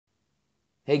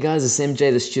Hey guys, it's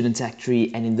MJ, the Student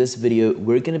Actuary, and in this video,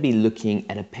 we're going to be looking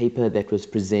at a paper that was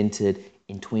presented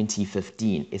in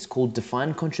 2015. It's called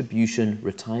Defined Contribution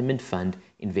Retirement Fund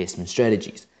Investment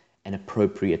Strategies, an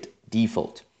Appropriate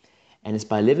Default. And it's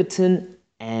by Leviton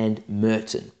and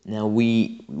Merton. Now,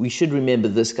 we should remember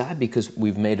this guy because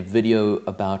we've made a video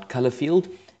about Colorfield,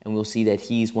 and we'll see that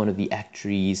he's one of the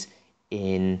actuaries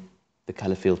in the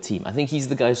Colorfield team. I think he's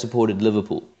the guy who supported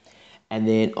Liverpool. And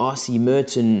then R.C.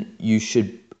 Merton, you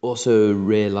should also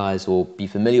realize or be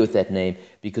familiar with that name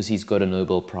because he's got a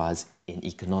Nobel Prize in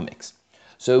economics.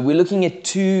 So we're looking at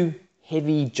two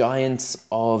heavy giants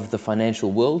of the financial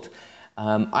world.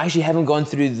 I actually haven't gone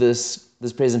through this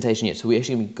presentation yet, so we're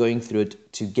actually going through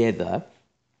it together.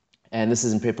 And this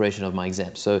is in preparation of my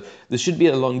exam. So this should be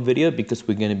a long video because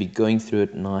we're going to be going through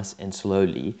it nice and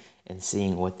slowly and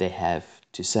seeing what they have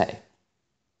to say.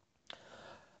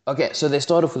 Okay, so they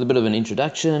start off with a bit of an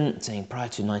introduction, saying prior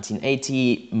to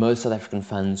 1980, most South African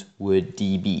funds were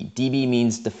DB. DB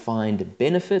means defined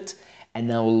benefit, and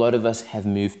now a lot of us have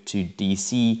moved to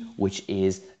DC, which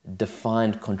is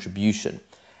defined contribution.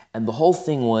 And the whole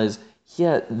thing was,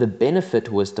 here the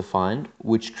benefit was defined,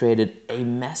 which created a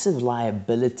massive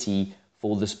liability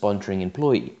for the sponsoring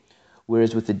employee.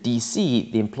 Whereas with the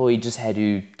DC, the employee just had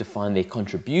to define their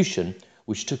contribution,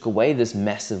 which took away this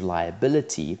massive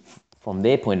liability from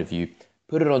their point of view,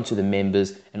 put it onto the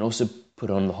members, and also put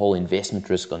on the whole investment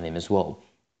risk on them as well.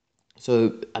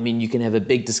 So, I mean, you can have a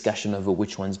big discussion over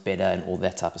which one's better and all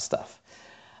that type of stuff.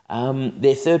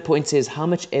 Their third point says, how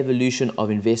much evolution of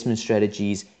investment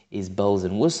strategies is bells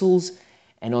and whistles?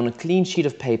 And on a clean sheet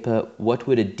of paper, what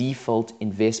would a default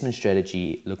investment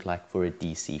strategy look like for a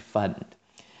DC fund?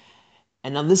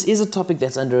 And now this is a topic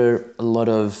that's under a lot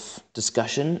of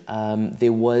discussion.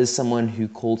 There was someone who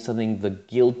called something the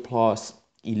Guild Class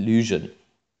illusion,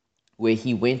 where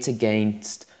he went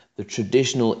against the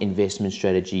traditional investment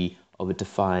strategy of a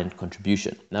defined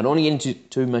contribution. Now, I don't want to get into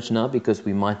too much now because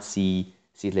we might see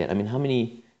it later. I mean, how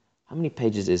many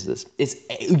pages is this? It's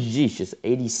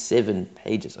 87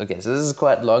 pages. Okay, so this is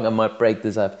quite long. I might break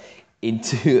this up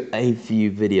into a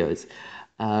few videos.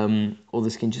 Or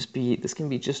this can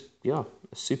be just a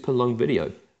super long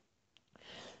video.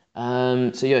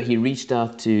 So yeah, he reached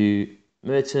out to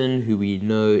Merton, who we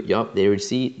know, there you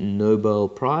see, Nobel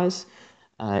Prize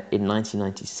in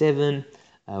 1997,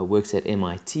 works at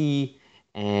MIT,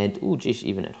 and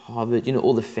even at Harvard,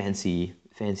 all the fancy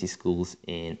schools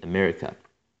in America.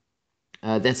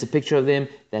 That's a picture of them,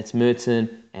 that's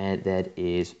Merton, and that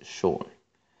is Sean.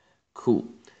 Cool.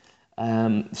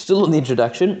 Still on the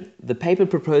introduction, the paper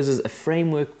proposes a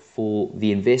framework for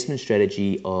the investment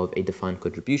strategy of a defined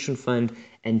contribution fund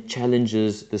and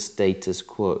challenges the status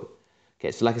quo.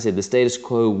 Okay, so like I said, the status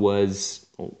quo was,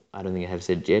 I don't think I have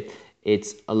said it yet,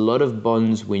 it's a lot of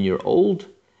bonds when you're old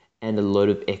and a lot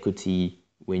of equity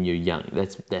when you're young.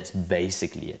 That's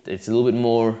basically it. It's a little bit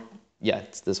more,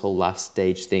 it's this whole life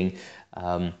stage thing.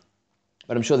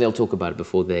 But I'm sure they'll talk about it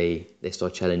before they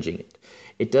start challenging it.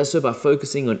 It does so by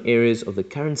focusing on areas of the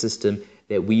current system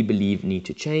that we believe need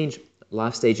to change.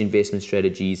 Life stage investment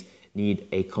strategies need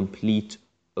a complete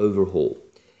overhaul.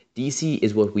 DC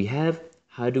is what we have.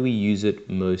 How do we use it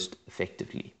most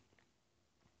effectively?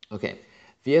 Okay,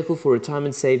 vehicle for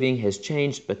retirement saving has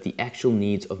changed, but the actual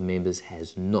needs of members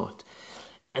has not.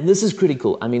 And this is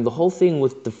critical. I mean, the whole thing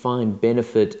with defined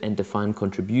benefit and defined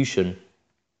contribution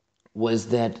was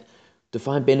that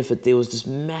defined benefit, there was this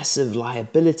massive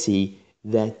liability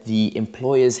that the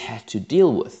employers had to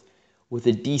deal with. With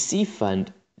a DC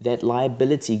fund, that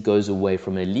liability goes away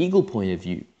from a legal point of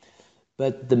view.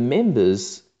 But the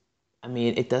members, I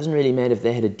mean, it doesn't really matter if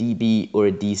they had a DB or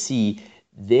a DC,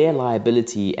 their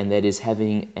liability, and that is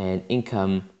having an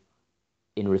income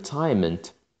in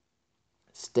retirement,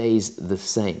 stays the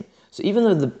same. So even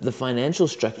though the financial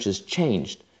structure's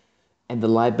changed and the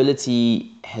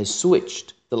liability has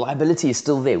switched, the liability is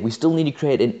still there. We still need to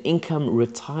create an income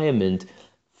retirement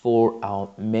for our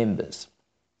members.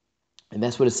 And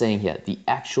that's what it's saying here. The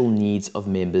actual needs of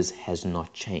members has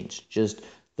not changed, just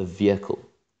the vehicle.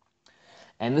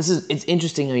 And it's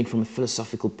interesting, I mean, from a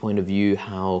philosophical point of view,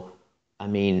 how, I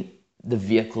mean, the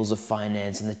vehicles of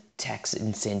finance and the tax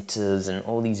incentives and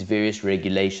all these various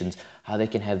regulations, how they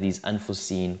can have these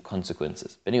unforeseen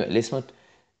consequences. But anyway,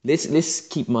 let's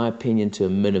keep my opinion to a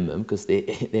minimum because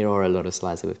there are a lot of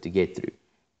slides that we have to get through.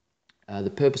 The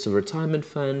purpose of a retirement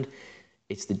fund,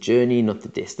 it's the journey, not the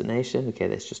destination. Okay,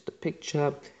 that's just a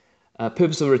picture.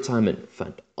 Purpose of a retirement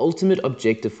fund. Ultimate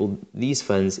objective for these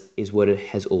funds is what it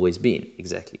has always been,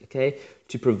 exactly, okay?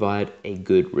 To provide a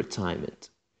good retirement.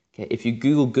 Okay, if you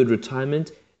Google good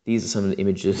retirement, These are some of the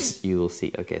images you will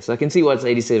see. Okay, so I can see why it's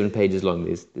 87 pages long.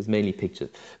 There's mainly pictures.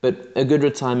 But a good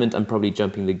retirement, I'm probably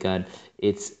jumping the gun.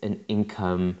 It's an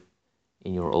income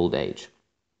in your old age.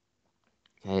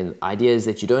 Okay, the idea is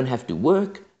that you don't have to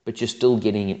work, but you're still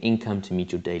getting an income to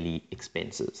meet your daily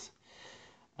expenses.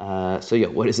 So yeah,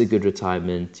 what is a good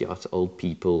retirement? Yeah, it's old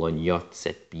people on yachts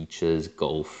at beaches,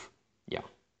 golf. Yeah,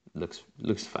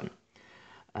 looks fun.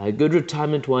 A good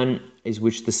retirement one is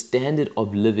which the standard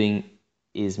of living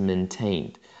is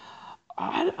maintained.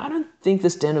 I don't think the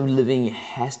standard of living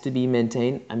has to be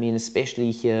maintained. I mean,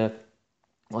 especially here,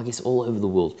 well, I guess all over the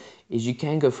world, is you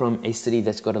can go from a city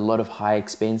that's got a lot of high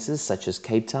expenses, such as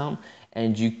Cape Town,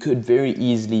 and you could very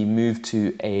easily move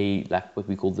to a, like what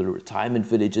we call the retirement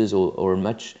villages, or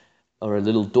a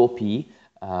little dorpie.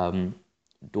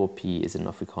 Dorpie is an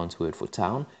Afrikaans word for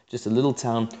town, just a little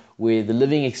town where the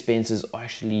living expenses are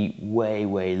actually way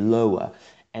lower,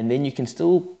 and then you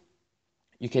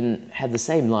can have the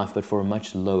same life but for a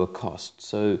much lower cost.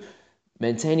 So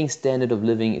maintaining standard of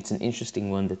living, it's an interesting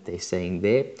one that they're saying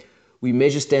there. We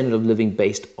measure standard of living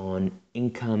based on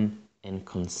income and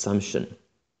consumption.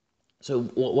 So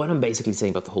what I'm basically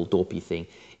saying about the whole dorpie thing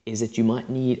is that you might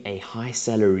need a high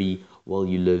salary while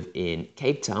you live in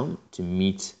Cape Town to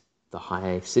meet the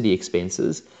high city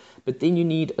expenses, but then you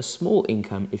need a small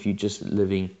income if you're just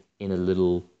living in a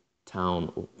little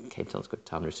town, or Cape Town's got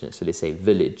town restaurants, so let's say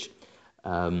village,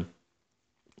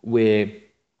 where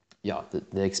yeah,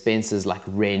 the expenses like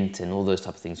rent and all those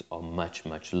type of things are much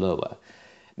lower.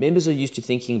 Members are used to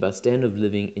thinking about standard of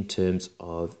living in terms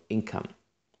of income.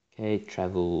 Okay,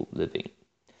 travel living.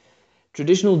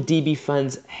 Traditional DB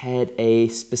funds had a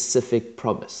specific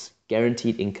promise,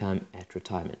 guaranteed income at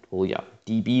retirement. Well, yeah,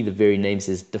 DB, the very name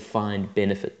says defined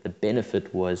benefit. The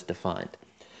benefit was defined.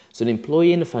 So an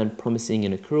employee in a fund promising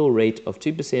an accrual rate of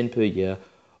 2% per year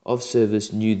of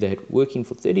service knew that working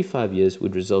for 35 years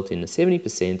would result in a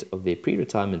 70% of their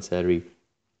pre-retirement salary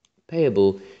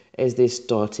payable as their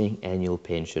starting annual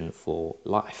pension for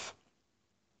life.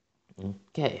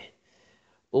 Okay.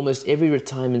 Almost every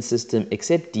retirement system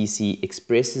except DC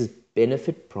expresses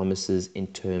benefit promises in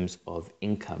terms of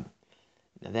income.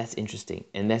 Now that's interesting,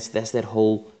 and that's that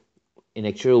whole, in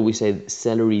actuarial we say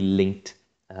salary linked.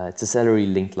 It's a salary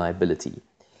linked liability.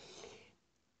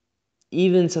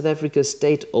 Even South Africa's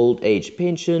state old age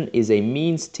pension is a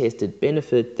means tested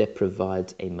benefit that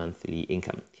provides a monthly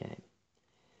income. Okay.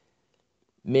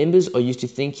 Members are used to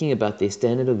thinking about their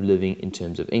standard of living in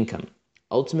terms of income.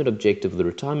 Ultimate objective of the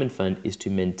retirement fund is to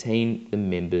maintain the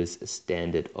members'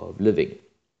 standard of living.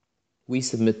 We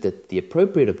submit that the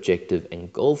appropriate objective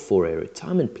and goal for a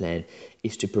retirement plan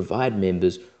is to provide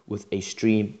members with a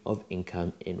stream of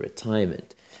income in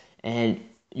retirement. And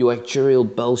your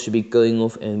actuarial bell should be going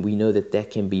off, and we know that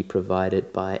that can be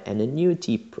provided by an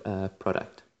annuity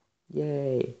product.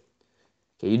 Yay!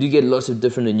 Okay, you do get lots of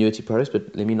different annuity products,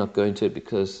 but let me not go into it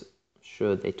because I'm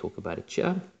sure they talk about it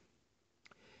here.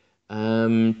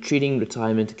 Treating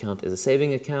retirement account as a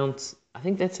saving account. I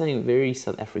think that's something very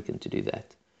South African to do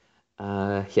that.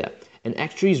 Here, an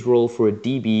actuary's role for a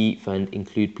DB fund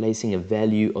include placing a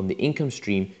value on the income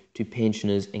stream to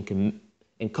pensioners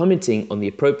and commenting on the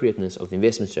appropriateness of the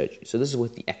investment strategy. So this is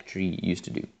what the actuary used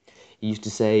to do. He used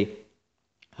to say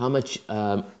how much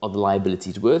are the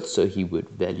liabilities worth, so he would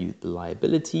value the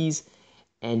liabilities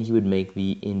and he would make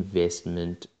the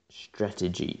investment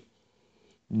strategy.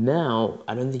 Now,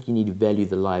 I don't think you need to value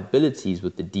the liabilities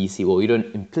with the DC, or you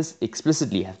don't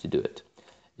explicitly have to do it.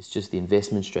 It's just the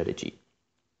investment strategy.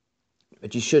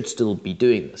 But you should still be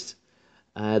doing this.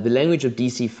 The language of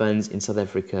DC funds in South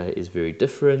Africa is very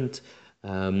different.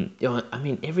 I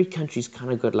mean, every country's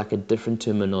kind of got like a different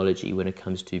terminology when it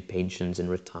comes to pensions and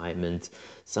retirement.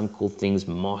 Some call things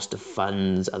master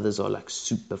funds, others are like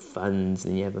super funds,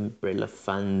 and you have umbrella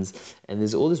funds, and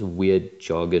there's all this weird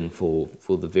jargon for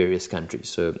the various countries.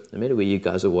 So no matter where you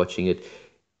guys are watching it,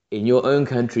 in your own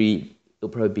country, it'll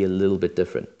probably be a little bit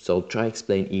different. So I'll try to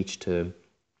explain each term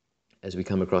as we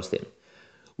come across them.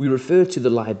 We refer to the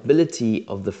liability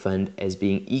of the fund as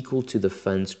being equal to the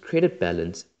fund's credit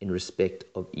balance in respect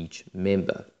of each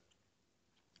member.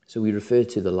 So we refer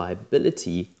to the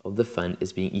liability of the fund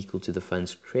as being equal to the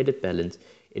fund's credit balance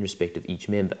in respect of each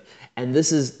member. And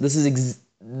this is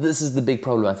the big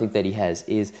problem I think that he has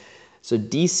is, so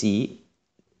DC,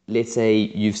 let's say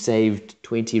you've saved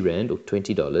 20 Rand or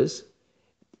 $20,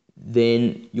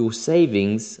 then your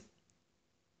savings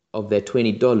of that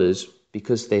 $20,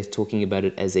 because they're talking about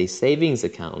it as a savings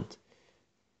account,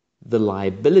 the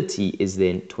liability is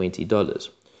then $20.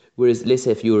 Whereas let's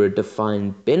say if you were a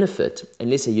defined benefit, and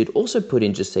let's say you'd also put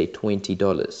in just say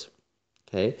 $20,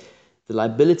 okay, the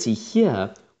liability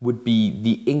here would be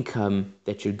the income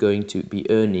that you're going to be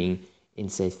earning in,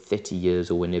 say, 30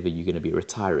 years or whenever you're going to be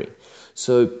retiring.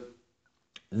 So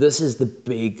this is the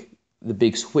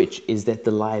big switch, is that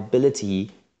the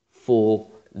liability for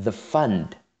the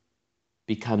fund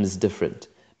becomes different,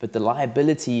 but the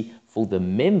liability for the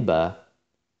member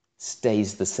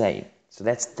stays the same. So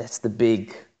that's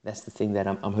the thing that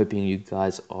I'm hoping you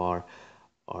guys are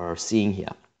seeing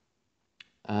here.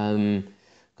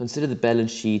 Consider the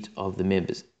balance sheet of the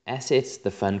members. Assets,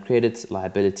 the fund credits;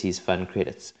 liabilities, fund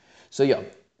credits. So yeah,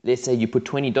 let's say you put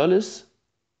 $20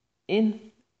 in,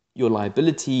 your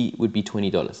liability would be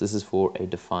 $20. This is for a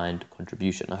defined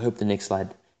contribution. I hope the next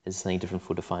slide is something different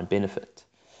for defined benefit.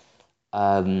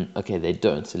 Okay, they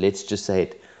don't. So let's just say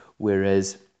it.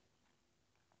 Whereas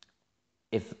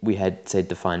if we had, say,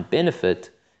 defined benefit,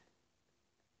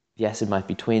 the asset might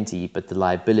be 20, but the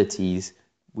liabilities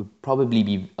would probably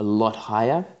be a lot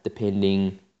higher,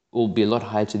 be a lot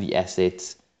higher to the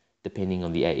assets depending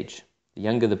on the age. The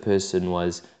younger the person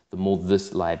was, the more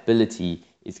this liability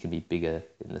is going to be bigger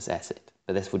than this asset.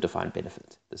 But that's for defined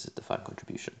benefit. This is defined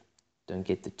contribution. Don't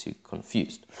get the two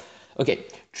confused. Okay,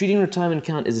 treating retirement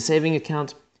account as a saving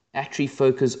account. Actually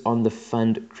focus on the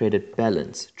fund credit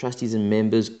balance. Trustees and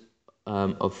members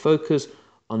of focus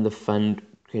on the fund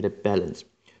credit balance.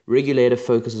 Regulator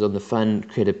focuses on the fund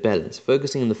credit balance.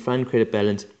 Focusing on the fund credit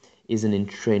balance is an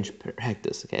entrenched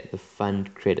practice. Okay, the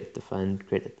fund credit, the fund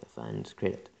credit, the fund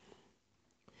credit.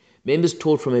 Members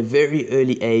taught from a very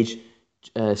early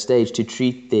stage to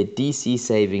treat their DC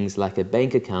savings like a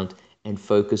bank account and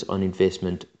focus on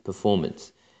investment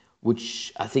performance,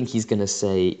 which I think he's going to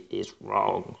say is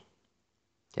wrong.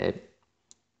 Okay.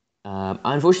 I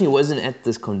unfortunately wasn't at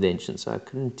this convention, so I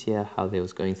couldn't hear how they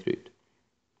was going through it.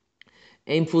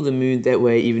 Aim for the moon. That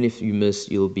way, even if you miss,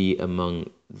 you'll be among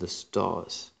the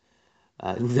stars.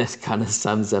 That kind of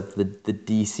sums up the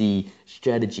DC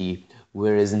strategy.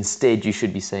 Whereas instead, you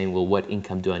should be saying, well, what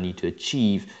income do I need to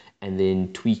achieve? And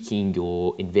then tweaking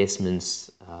your investments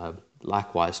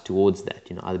likewise towards that.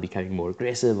 Either becoming more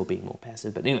aggressive or being more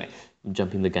passive. But anyway, I'm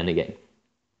jumping the gun again.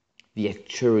 The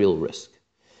actuarial risk.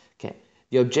 Okay.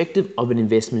 The objective of an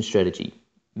investment strategy: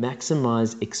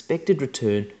 maximize expected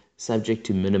return subject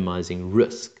to minimizing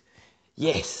risk.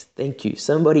 Yes, thank you.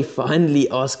 Somebody finally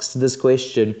asks this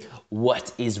question: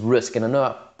 what is risk? And I know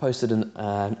I posted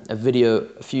a video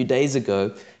a few days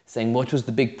ago saying what was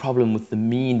the big problem with the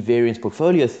mean variance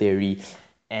portfolio theory,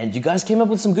 and you guys came up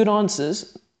with some good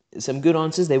answers.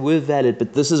 They were valid,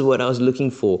 but this is what I was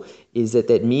looking for, is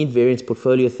that mean variance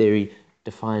portfolio theory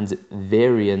defines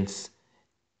variance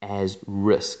as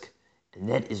risk, and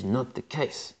that is not the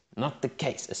case. Not the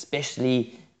case,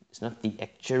 especially it's not the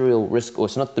actuarial risk, or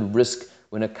it's not the risk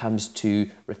when it comes to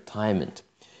retirement.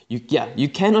 You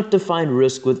cannot define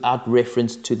risk without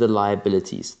reference to the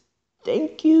liabilities.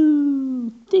 Thank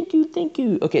you.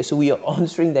 Okay, so we are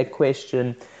answering that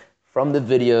question from the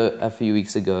video a few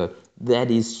weeks ago.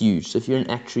 That is huge. So if you're an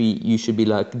actuary, you should be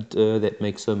like, duh, that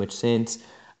makes so much sense.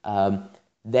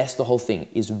 That's the whole thing,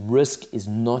 is risk is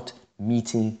not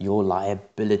meeting your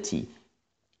liability.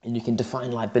 And you can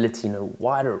define liability in a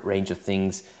wider range of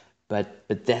things, but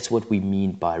that's what we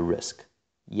mean by risk.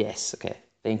 Yes, okay.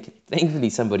 Thankfully,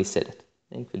 somebody said it.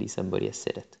 Thankfully, somebody has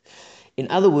said it. In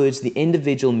other words, the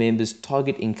individual member's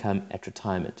target income at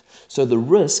retirement. So the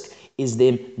risk is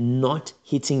them not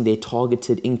hitting their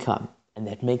targeted income. And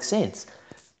that makes sense.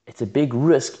 It's a big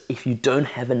risk if you don't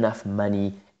have enough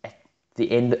money at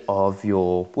the end of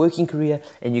your working career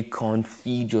and you can't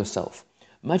feed yourself.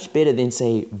 Much better than,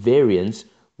 say, variance,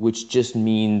 which just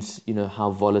means, how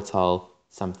volatile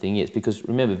something is. Because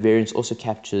remember, variance also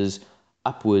captures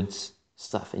upwards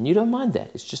stuff, and you don't mind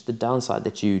that. It's just the downside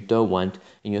that you don't want,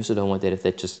 and you also don't want that if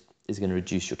that just is going to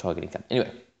reduce your target income.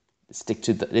 Anyway,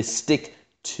 let's stick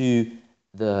to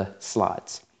the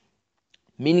slides.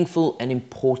 Meaningful and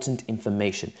important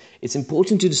information. It's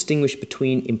important to distinguish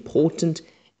between important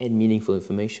and meaningful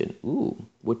information. Ooh,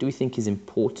 what do we think is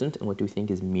important and what do we think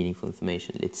is meaningful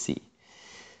information? Let's see.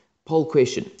 Poll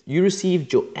question. You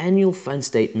received your annual fund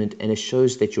statement and it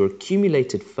shows that your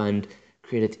accumulated fund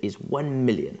credit is 1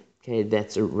 million. Okay,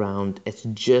 it's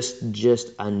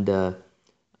just under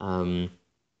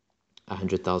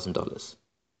 $100,000.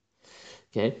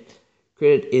 Okay,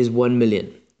 credit is 1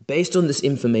 million. Based on this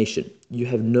information, you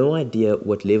have no idea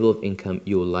what level of income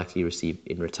you will likely receive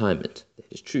in retirement.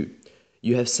 That is true.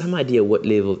 You have some idea what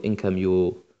level of income you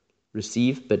will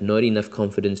receive, but not enough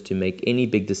confidence to make any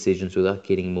big decisions without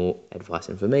getting more advice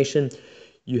information.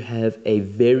 You have a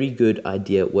very good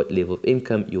idea what level of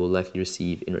income you will likely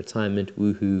receive in retirement.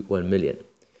 Woohoo, 1 million.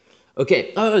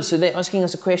 Okay, so they're asking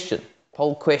us a question.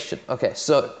 Poll question. Okay,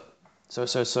 so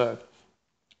So,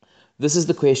 this is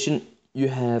the question. You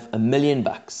have $1 million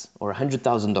or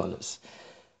 $100,000.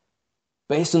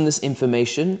 Based on this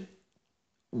information,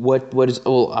 what is,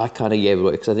 well, I kind of gave it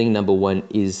away because I think number one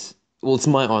is, well, it's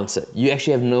my answer. You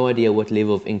actually have no idea what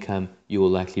level of income you will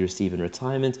likely receive in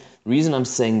retirement. The reason I'm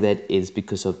saying that is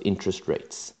because of interest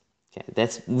rates. Okay,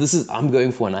 I'm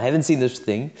going for one. I haven't seen this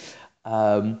thing.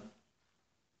 Yeah,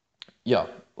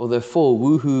 although for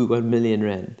woohoo 1 million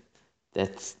rand,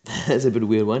 that's a bit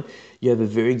weird one. You have a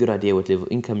very good idea what level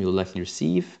of income you'll likely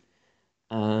receive.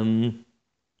 Yeah,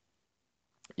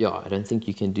 I don't think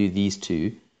you can do these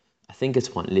two. I think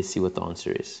it's one. Let's see what the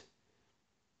answer is.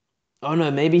 Oh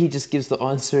no, maybe he just gives the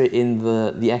answer in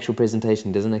the actual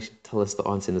presentation. He doesn't actually tell us the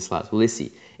answer in the slides. Well, let's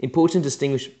see. Important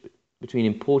distinguish between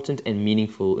important and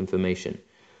meaningful information.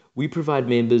 We provide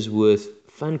members with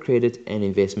fund credit and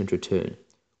investment return.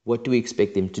 What do we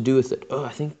expect them to do with it? Oh, I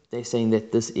think they're saying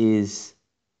that this is,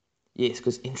 yes,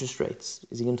 because interest rates.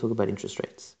 Is he going to talk about interest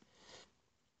rates?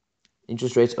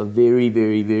 Interest rates are very,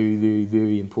 very, very, very,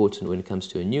 very important when it comes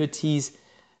to annuities.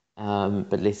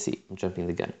 But let's see. I'm jumping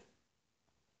the gun.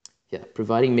 Yeah,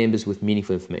 providing members with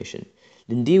meaningful information.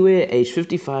 Lindiwe, age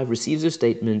 55, receives her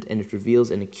statement and it reveals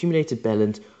an accumulated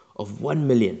balance of 1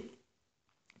 million.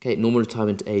 Okay, normal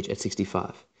retirement age at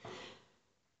 65.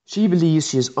 She believes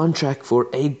she is on track for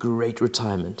a great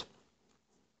retirement,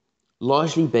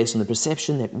 largely based on the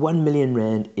perception that 1 million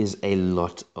rand is a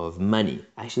lot of money.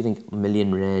 I actually think 1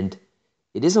 million rand,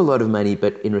 it is a lot of money,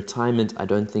 but in retirement, I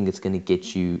don't think it's going to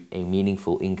get you a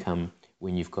meaningful income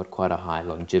when you've got quite a high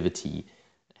longevity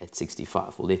at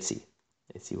 65. Well, let's see.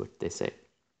 Let's see what they say.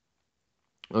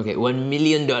 Okay, $1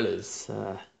 million.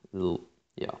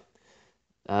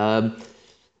 Yeah.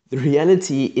 The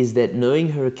reality is that knowing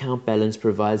her account balance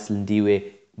provides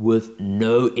Lindiwe with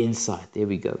no insight. There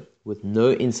we go. With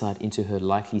no insight into her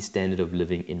likely standard of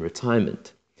living in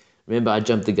retirement. Remember, I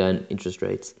jumped the gun, interest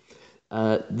rates.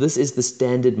 This is the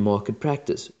standard market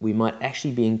practice. We might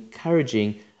actually be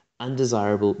encouraging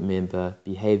undesirable member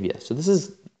behavior. So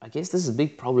I guess this is a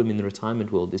big problem in the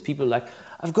retirement world. There's people like,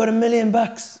 I've got $1 million.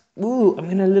 Ooh, I'm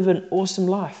going to live an awesome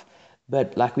life.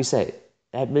 But like we say,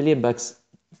 that $1 million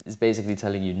is basically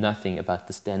telling you nothing about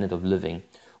the standard of living,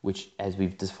 which, as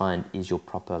we've defined, is your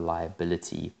proper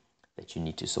liability that you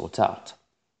need to sort out.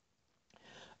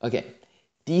 Okay,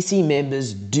 DC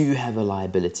members do have a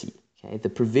liability. Okay, the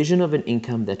provision of an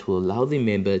income that will allow the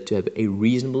member to have a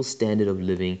reasonable standard of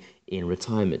living in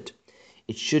retirement.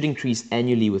 It should increase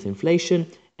annually with inflation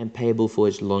and payable for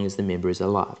as long as the member is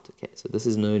alive. Okay, so this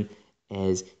is known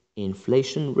as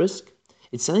inflation risk.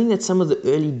 It's something that some of the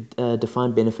early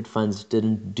defined benefit funds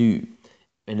didn't do.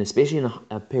 And especially in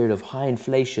a period of high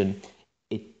inflation,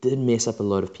 it did mess up a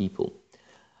lot of people.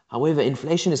 However,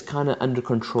 inflation is kind of under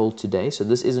control today, so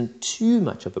this isn't too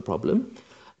much of a problem.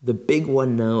 The big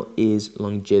one now is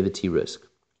longevity risk.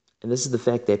 And this is the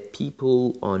fact that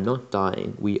people are not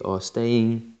dying. We are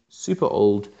staying super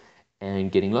old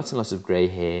and getting lots and lots of gray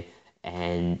hair.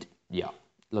 And yeah,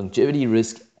 longevity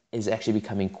risk is actually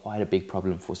becoming quite a big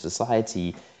problem for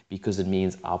society because it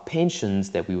means our pensions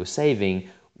that we were saving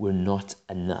were not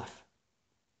enough.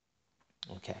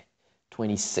 Okay,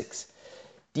 26.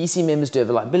 DC members do have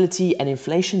a liability. An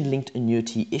inflation-linked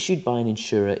annuity issued by an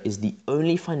insurer is the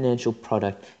only financial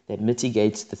product that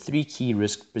mitigates the 3 key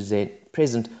risks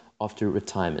present after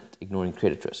retirement, ignoring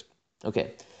credit risk.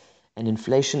 Okay, an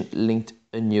inflation-linked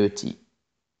annuity.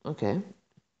 Okay,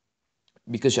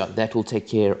 because yeah, that will take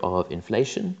care of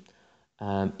inflation.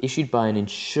 Issued by an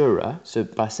insurer. So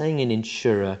by saying an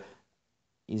insurer,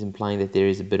 he's implying that there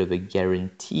is a bit of a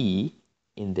guarantee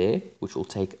in there, which will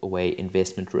take away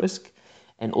investment risk.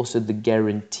 And also the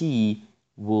guarantee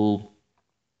will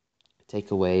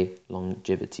take away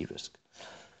longevity risk.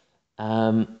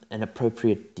 An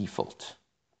appropriate default.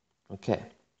 Okay.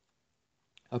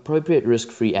 Appropriate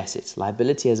risk-free assets.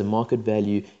 Liability has a market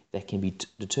value that can be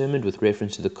determined with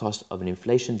reference to the cost of an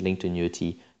inflation-linked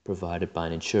annuity provided by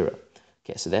an insurer.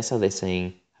 Okay, so that's how they're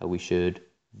saying how we should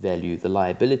value the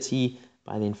liability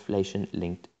by the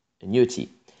inflation-linked annuity.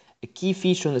 A key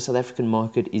feature on the South African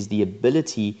market is the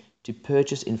ability to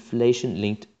purchase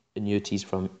inflation-linked annuities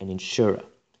from an insurer.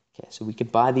 Okay, so we can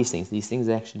buy these things. These things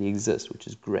actually exist, which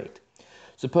is great.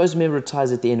 Suppose a member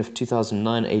retires at the end of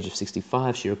 2009, age of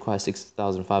 65. She requires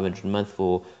 6,500 a month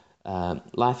for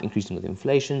life, increasing with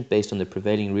inflation. Based on the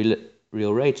prevailing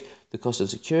real rate, the cost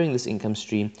of securing this income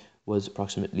stream was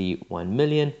approximately 1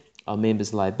 million. Our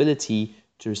member's liability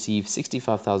to receive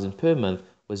 65,000 per month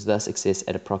was thus assessed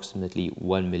at approximately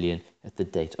 1 million at the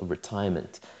date of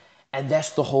retirement. And that's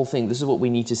the whole thing. This is what we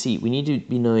need to see. We need to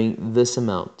be knowing this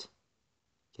amount.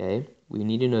 Okay? We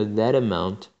need to know that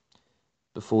amount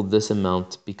before this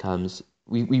amount becomes,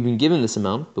 we've been given this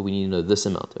amount, but we need to know this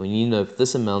amount. And we need to know if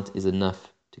this amount is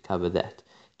enough to cover that.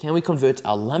 Can we convert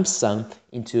our lump sum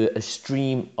into a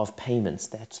stream of payments?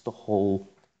 That's the whole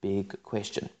big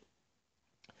question.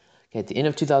 Okay, at the end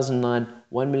of 2009,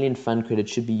 1 million fund credit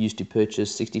should be used to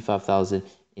purchase 65,000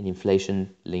 in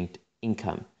inflation-linked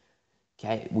income.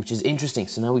 Okay, which is interesting.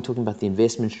 So now we're talking about the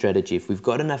investment strategy. If we've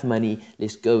got enough money,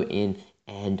 let's go in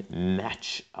and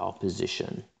match our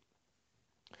position.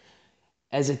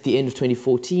 As at the end of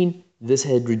 2014, this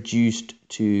had reduced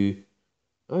to,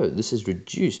 this is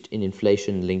reduced in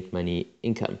inflation-linked money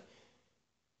income.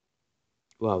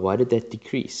 Wow, why did that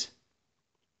decrease?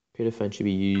 Credit fund should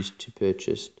be used to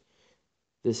purchase.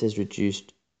 This has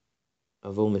reduced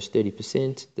of almost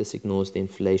 30%. This ignores the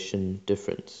inflation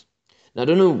difference. Now, I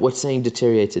don't know what's saying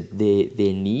deteriorated,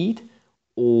 their need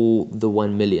or the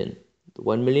 1 million. The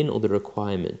 1 million or the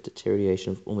requirement,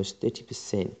 deterioration of almost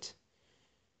 30%.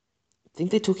 I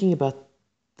think they're talking about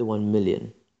the 1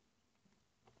 million.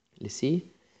 Let's see.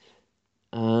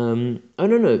 Oh,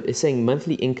 no. It's saying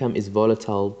monthly income is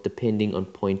volatile depending on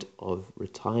point of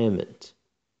retirement.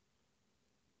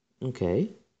 Okay.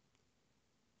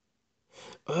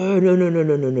 Oh,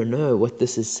 no. What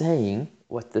this is saying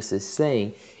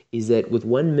is that with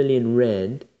 1 million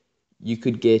rand, you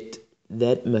could get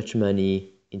that much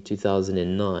money in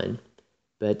 2009,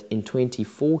 but in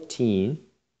 2014,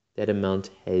 that amount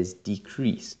has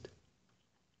decreased.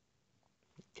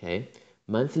 Okay,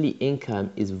 monthly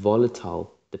income is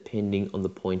volatile depending on the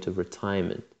point of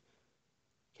retirement.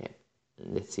 Okay,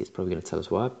 and let's see, it's probably going to tell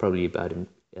us why, probably about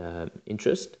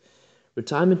interest.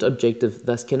 Retirement objective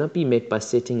thus cannot be met by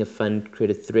setting a fund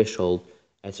credit threshold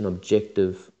as an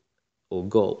objective or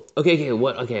goal. Okay, I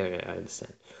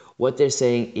understand. What they're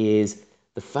saying is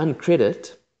the fund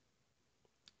credit,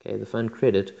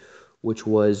 which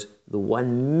was the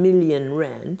 1 million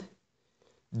rand,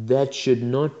 that should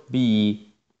not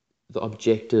be the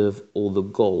objective or the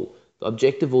goal. The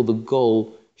objective or the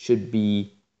goal should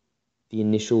be the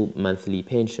initial monthly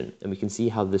pension. And we can see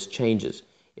how this changes.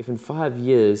 If in 5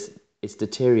 years it's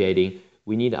deteriorating,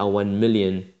 we need our 1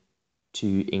 million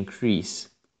to increase.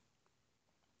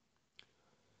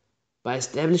 By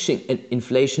establishing an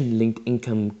inflation-linked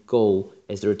income goal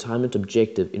as the retirement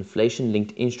objective,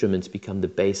 inflation-linked instruments become the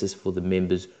basis for the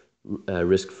member's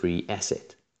risk-free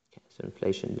asset. Okay, so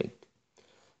inflation-linked.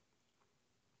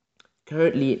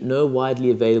 Currently, no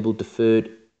widely available deferred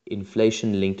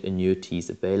inflation-linked annuities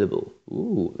available.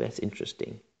 Ooh, that's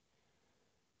interesting.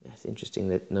 That's interesting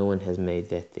that no one has made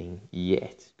that thing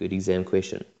yet. Good exam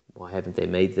question. Why haven't they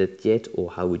made that yet,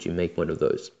 or how would you make one of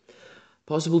those?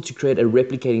 Possible to create a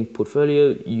replicating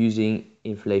portfolio using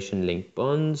inflation-linked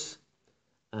bonds.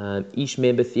 Each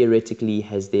member theoretically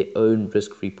has their own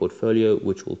risk-free portfolio,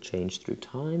 which will change through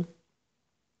time.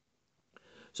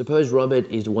 Suppose Robert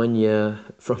is 1 year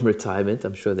from retirement.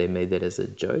 I'm sure they made that as a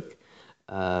joke.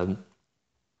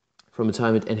 From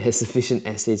retirement and has sufficient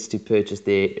assets to purchase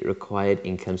their required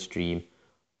income stream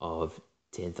of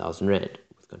 10,000 Rand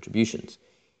with contributions.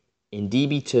 In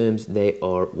DB terms, they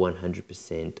are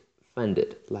 100%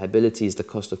 funded. Liability is the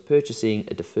cost of purchasing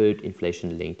a deferred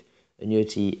inflation-linked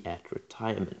annuity at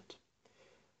retirement.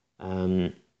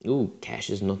 Cash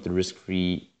is not the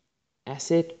risk-free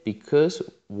asset because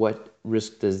what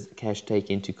risk does cash take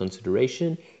into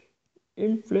consideration?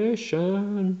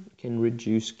 Inflation can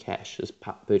reduce cash's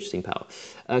purchasing power.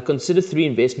 Consider 3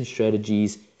 investment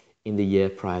strategies in the year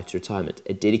prior to retirement.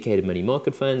 A dedicated money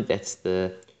market fund, that's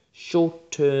the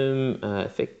short-term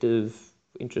effective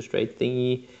interest rate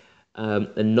thingy.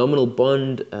 A nominal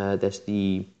bond, that's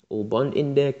the all bond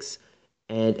index,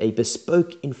 and a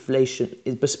bespoke inflation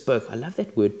is bespoke. I love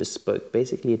that word, bespoke.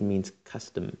 Basically, it means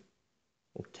custom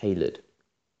or tailored.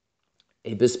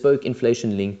 A bespoke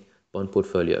inflation-linked bond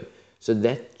portfolio. So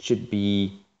that should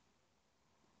be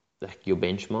like your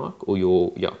benchmark or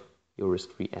your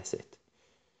risk-free asset.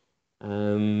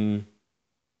 What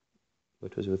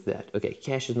was with that? Okay,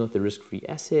 cash is not the risk-free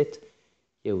asset.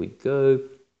 Here we go.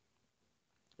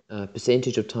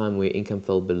 Percentage of time where income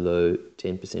fell below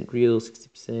 10% real,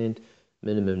 60%,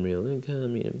 minimum real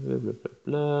income, blah, blah, blah,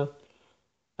 blah.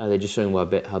 They're just showing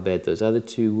how bad those other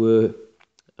 2 were.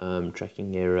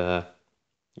 Tracking error.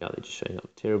 Yeah, they're just showing how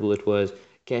terrible it was.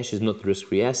 Cash is not the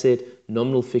risk-free asset.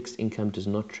 Nominal fixed income does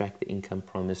not track the income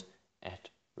promised at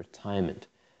retirement.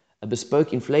 A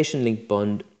bespoke inflation-linked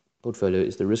bond portfolio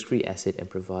is the risk-free asset and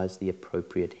provides the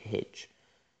appropriate hedge.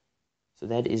 So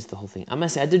that is the whole thing. I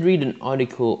must say, I did read an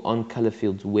article on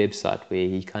Colorfield's website where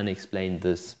he kind of explained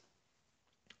this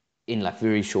in like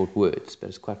very short words, but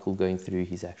it's quite cool going through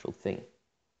his actual thing.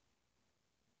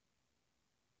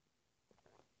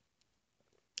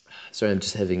 Sorry, I'm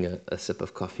just having a sip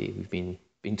of coffee. We've been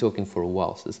talking for a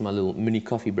while, so this is my little mini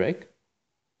coffee break.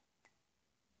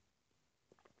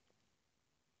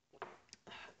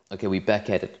 Okay, we're back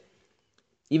at it.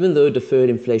 Even though deferred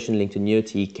inflation-linked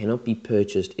annuity cannot be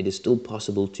purchased, it is still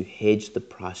possible to hedge the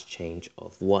price change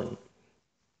of one.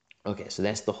 Okay, so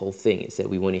that's the whole thing, is that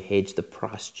we want to hedge the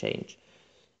price change.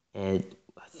 And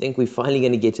I think we're finally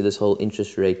going to get to this whole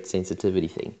interest rate sensitivity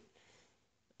thing.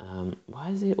 Why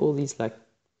is there all these like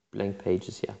blank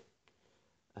pages here?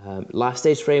 Life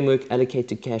stage framework, allocate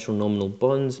to cash or nominal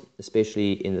bonds,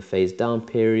 especially in the phase down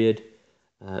period.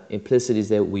 Implicit is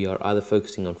that we are either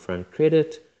focusing on front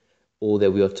credit or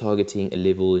that we are targeting a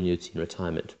level annuity in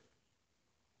retirement.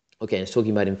 Okay, and it's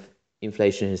talking about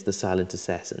inflation is the silent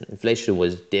assassin. Inflation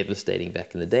was devastating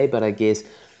back in the day, but I guess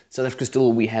South Africa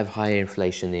still, we have higher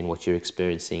inflation than what you're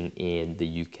experiencing in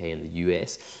the UK and the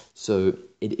US. So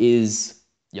it is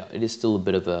still a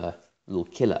bit of a little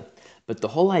killer. But the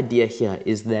whole idea here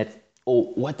is that, or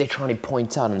what they're trying to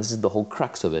point out, and this is the whole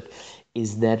crux of it,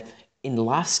 is that in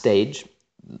life stage,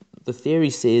 the theory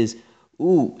says,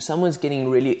 ooh, someone's getting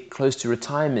really close to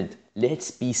retirement. Let's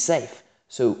be safe.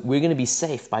 So we're going to be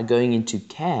safe by going into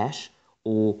cash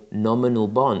or nominal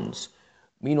bonds.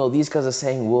 Meanwhile, these guys are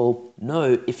saying, well,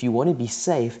 no, if you want to be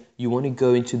safe, you want to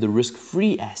go into the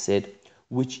risk-free asset,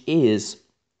 which is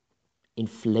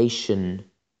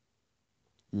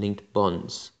inflation-linked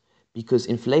bonds. Because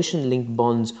inflation-linked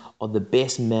bonds are the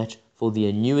best match for the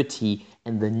annuity,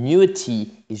 and the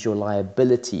annuity is your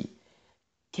liability.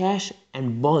 Cash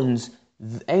and bonds,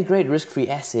 a great risk-free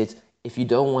asset if you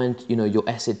don't want, your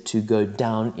asset to go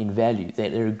down in value.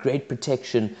 They're a great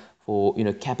protection for,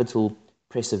 capital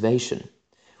preservation,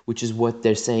 which is what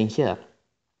they're saying here.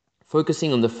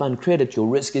 Focusing on the fund credit, your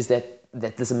risk is that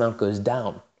this amount goes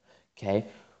down, okay?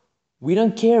 We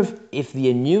don't care if the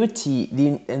annuity,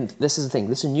 and this is the thing,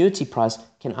 this annuity price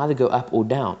can either go up or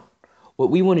down. What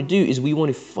we want to do is we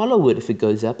want to follow it if it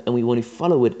goes up, and we want to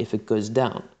follow it if it goes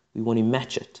down. We want to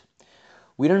match it.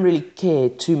 We don't really care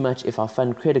too much if our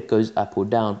fund credit goes up or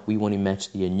down. We want to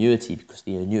match the annuity because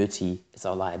the annuity is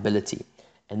our liability.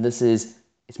 And it's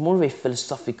more of a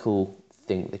philosophical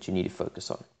thing that you need to focus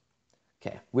on.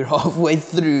 Okay, we're halfway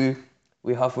through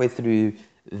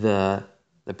the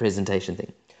presentation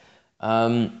thing.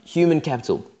 Human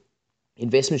capital.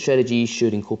 Investment strategy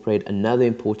should incorporate another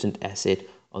important asset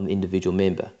on the individual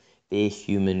member, their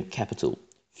human capital.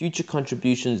 Future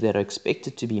contributions that are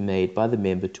expected to be made by the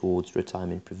member towards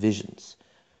retirement provisions.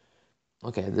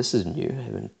 Okay, this is new. I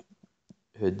haven't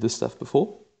heard this stuff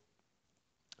before.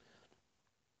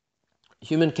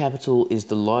 Human capital is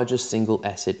the largest single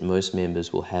asset most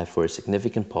members will have for a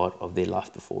significant part of their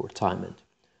life before retirement.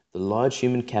 The large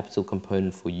human capital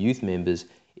component for youth members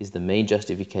is the main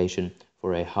justification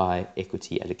for a high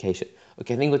equity allocation.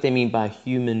 Okay, I think what they mean by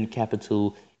human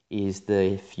capital is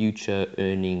the future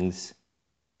earnings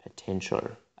potential,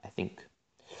 I think.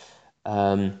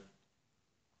 The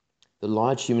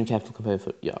large human capital component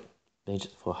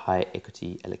for high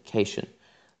equity allocation.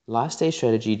 Life stage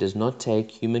strategy does not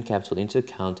take human capital into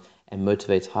account and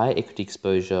motivates high equity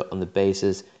exposure on the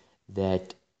basis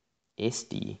that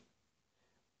SD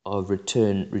of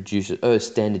return reduces,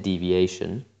 standard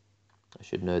deviation, I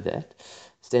should know that.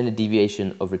 Standard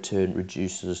deviation of return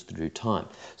reduces through time.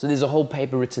 So there's a whole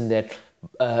paper written that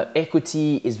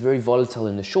equity is very volatile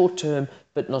in the short term,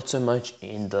 but not so much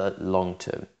in the long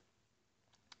term.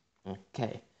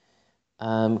 Okay.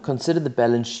 Consider the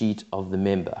balance sheet of the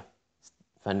member.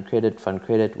 Fund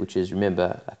credit, which is,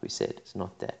 remember, like we said, it's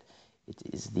not that. It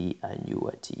is the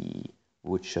annuity,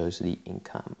 which shows the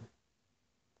income.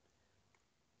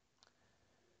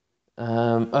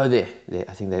 There.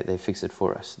 I think they fixed it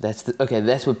for us.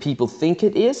 That's what people think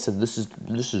it is. So this is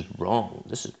wrong.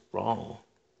 This is wrong.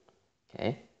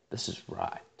 Okay, this is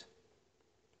right.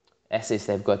 Assets,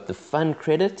 they've got the fund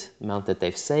credit, amount that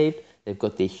they've saved. They've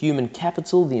got their human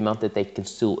capital, the amount that they can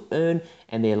still earn,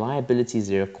 and their liabilities,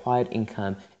 their acquired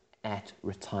income at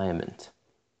retirement.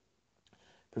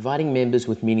 Providing members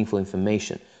with meaningful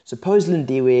information. Suppose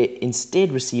Lindiwe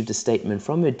instead received a statement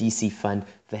from her DC fund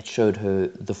that showed her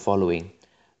the following.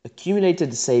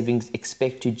 Accumulated savings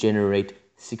expect to generate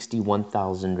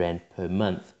 61,000 Rand per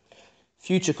month.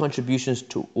 Future contributions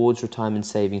towards retirement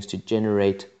savings to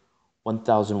generate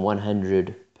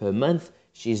 1,100 per month.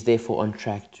 She is therefore on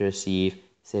track to receive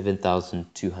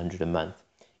 7,200 a month.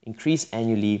 Increase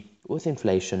annually with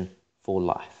inflation for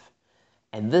life.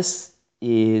 And this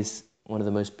is one of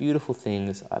the most beautiful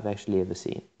things I've actually ever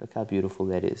seen. Look how beautiful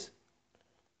that is.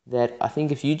 That I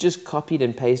think if you just copied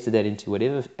and pasted that into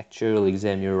whatever actuarial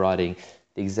exam you're writing,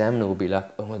 the examiner will be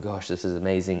like, oh my gosh, this is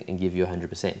amazing, and give you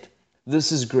 100%.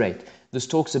 This is great. This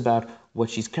talks about what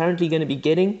she's currently going to be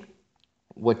getting,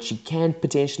 what she can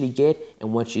potentially get,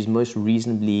 and what she's most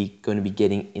reasonably going to be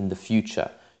getting in the future.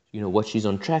 You know, what she's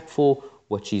on track for,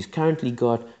 what she's currently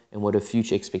got, and what her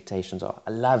future expectations are.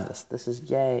 I love this. This is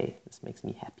yay. This makes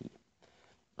me happy.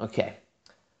 Okay,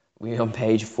 we're on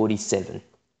page 47.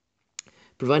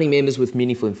 Providing members with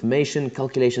meaningful information,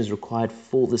 calculations required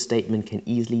for the statement can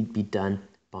easily be done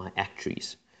by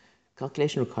actuaries.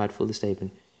 Calculation required for the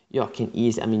statement, yeah,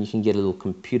 you can get a little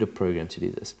computer program to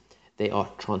do this. They are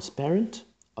transparent,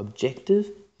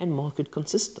 objective, and market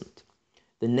consistent.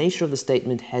 The nature of the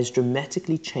statement has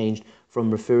dramatically changed from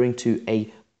referring to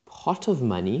a pot of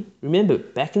money. Remember,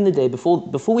 back in the day,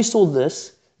 before we saw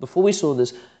this,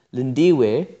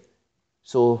 Lindiwe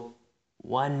saw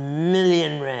 1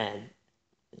 million rand.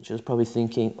 And she was probably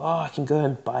thinking, oh, I can go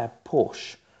and buy a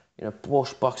Porsche,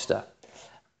 Porsche Boxster.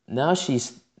 Now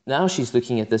she's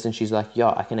looking at this and she's like,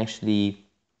 yeah, I can actually,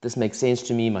 this makes sense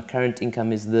to me. My current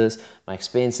income is this, my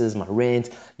expenses, my rent.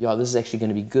 Yeah, this is actually going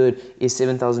to be good. Is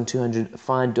 7,200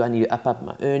 fine? Do I need to up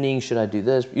my earnings? Should I do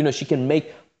this? She can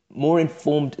make more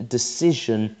informed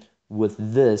decision with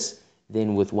this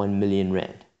than with 1 million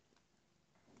rand.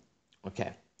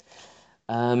 Okay.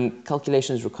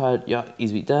 Calculations required, yeah,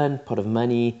 easily done. Pot of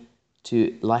money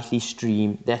to likely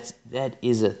stream. That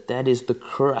is it. That is the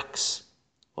crux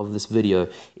of this video,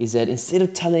 is that instead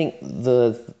of telling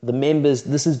the members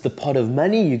this is the pot of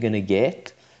money you're going to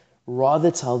get,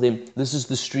 rather tell them this is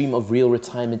the stream of real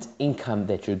retirement income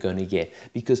that you're going to get,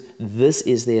 because this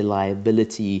is their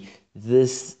liability.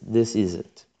 This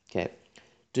isn't. Okay.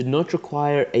 Did not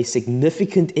require a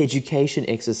significant education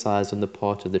exercise on the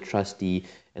part of the trustee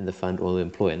and the fund or the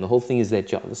employer. And the whole thing is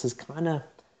that, yeah, this is kind of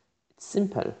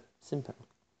simple.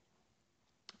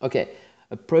 Okay,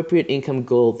 appropriate income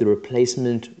goal, the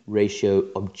replacement ratio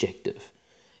objective.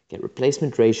 Okay,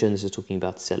 replacement ratio, and this is talking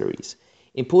about salaries.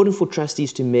 Important for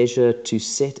trustees to measure to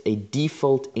set a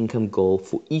default income goal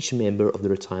for each member of the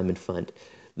retirement fund.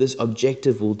 This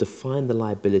objective will define the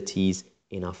liabilities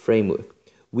in our framework.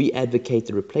 We advocate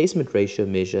the replacement ratio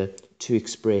measure to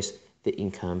express the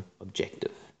income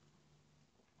objective.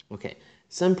 Okay,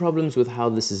 some problems with how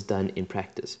this is done in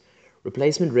practice.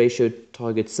 Replacement ratio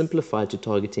targets simplified to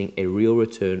targeting a real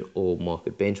return or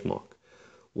market benchmark.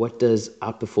 What does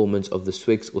outperformance of the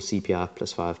SWIX or CPI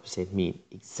plus 5% mean?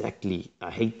 Exactly.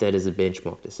 I hate that as a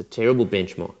benchmark. It's a terrible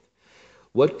benchmark.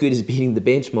 What good is beating the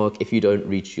benchmark if you don't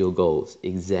reach your goals?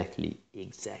 Exactly.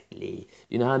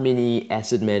 You know how many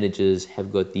asset managers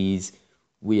have got these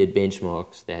weird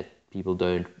benchmarks that people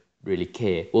don't really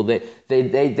care? Well, they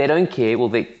don't care. Well,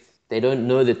 they don't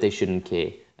know that they shouldn't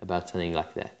care about something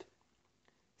like that.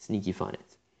 Sneaky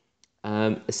finance.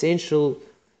 Essential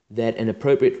that an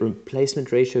appropriate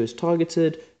replacement ratio is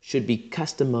targeted, should be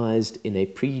customized in a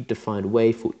predefined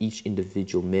way for each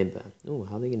individual member. Oh,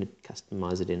 how are they going to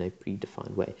customize it in a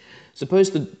predefined way? Suppose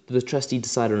the trustee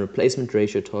decided on a replacement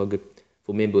ratio target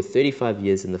for a member with 35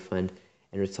 years in the fund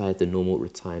and retire at the normal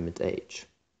retirement age.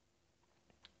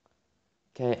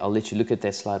 Okay, I'll let you look at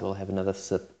that slide while I have another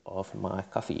sip of my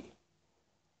coffee.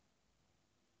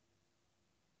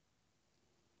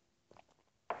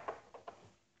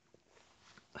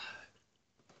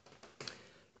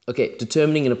 Okay,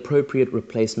 determining an appropriate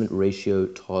replacement ratio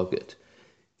target.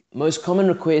 Most common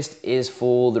request is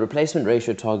for the replacement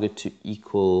ratio target to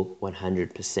equal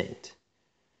 100%.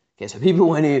 Okay, so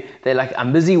people they're like,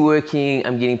 I'm busy working,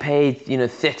 I'm getting paid,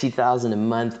 30,000 a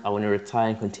month, I want to retire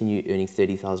and continue earning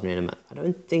 30,000 Rand a month.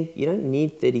 You don't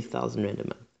need 30,000 Rand a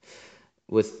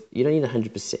month. You don't need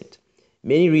 100%.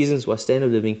 Many reasons why standard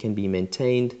of living can be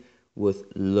maintained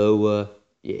with lower,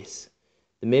 yes.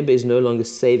 The member is no longer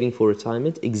saving for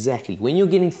retirement. Exactly. When you're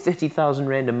getting 30,000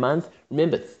 Rand a month,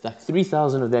 remember, like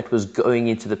 3,000 of that was going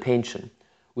into the pension,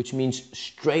 which means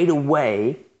straight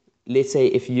away, let's say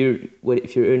if you're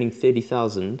earning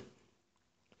 30,000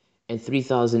 and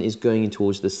 3,000 is going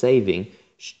towards the saving,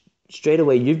 straight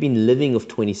away you've been living off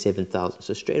 27,000.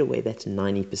 So straight away that's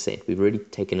 90%. We've already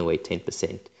taken away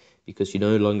 10% because you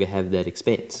no longer have that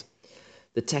expense.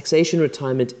 The taxation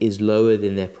retirement is lower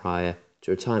than that prior to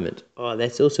retirement. Oh,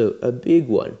 that's also a big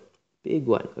one,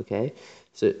 okay?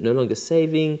 So no longer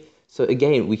saving. So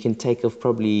again, we can take off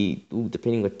probably,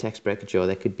 depending what tax bracket you are,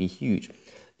 that could be huge.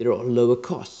 There are lower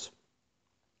costs,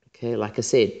 okay? Like I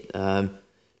said,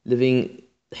 living,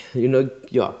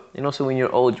 yeah. And also when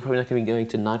you're old, you're probably not going to be going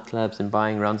to nightclubs and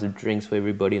buying rounds of drinks for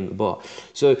everybody in the bar.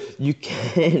 So you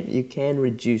can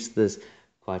reduce this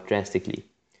quite drastically.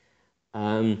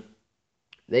 I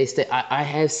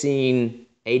have seen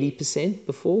 80%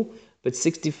 before, but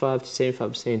 65 to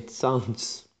 75%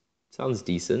 sounds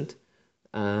decent.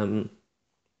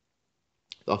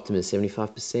 Optimum is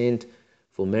 75%.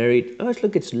 For married, oh,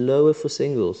 look, it's lower for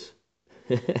singles.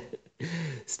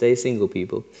 Stay single,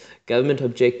 people. Government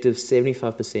objective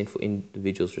 75% for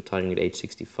individuals retiring at age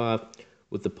 65,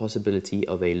 with the possibility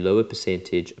of a lower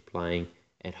percentage applying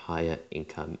at higher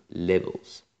income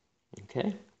levels.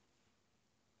 Okay?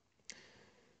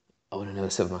 I want to know a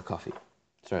sip of my coffee.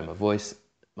 Sorry, my voice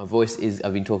is,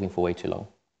 I've been talking for way too long.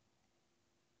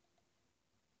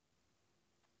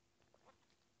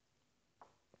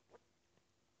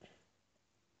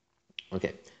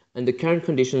 Okay. Under current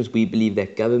conditions, we believe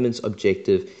that government's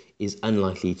objective is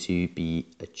unlikely to be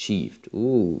achieved.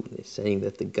 Ooh, they're saying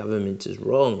that the government is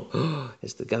wrong.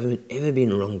 Has the government ever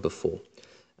been wrong before?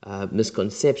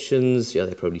 Misconceptions, yeah,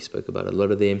 they probably spoke about a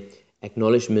lot of them.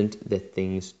 Acknowledgement that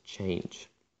things change.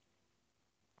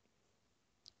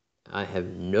 I have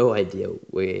no idea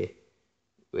where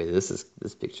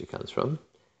this picture comes from.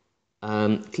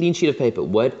 Clean sheet of paper.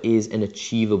 What is an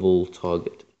achievable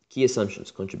target? Key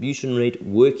assumptions: contribution rate,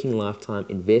 working lifetime,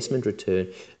 investment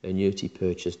return, annuity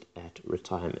purchased at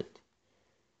retirement.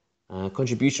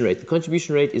 Contribution rate. The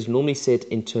contribution rate is normally set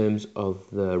in terms of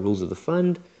the rules of the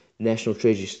fund. National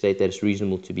Treasury state that it's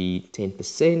reasonable to be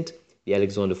 10%. The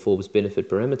Alexander Forbes benefit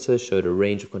parameter showed a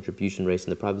range of contribution rates in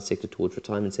the private sector towards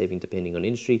retirement saving depending on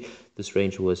industry. This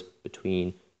range was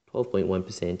between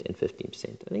 12.1% and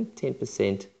 15%. I think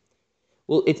 10%.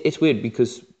 Well, it's weird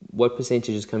because what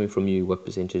percentage is coming from you? What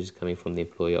percentage is coming from the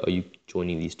employer? Are you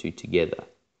joining these two together?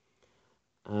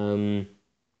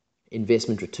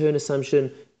 Investment return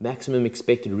assumption, maximum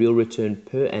expected real return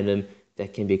per annum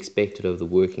that can be expected over the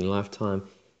working lifetime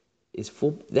is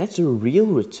that's a real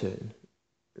return.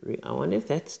 I wonder if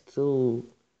that's still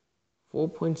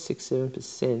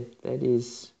 4.67%. That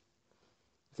is,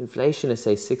 with inflation, let's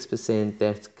say 6%,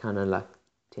 that's kind of like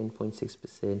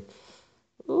 10.6%.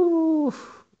 Ooh,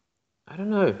 I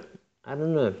don't know.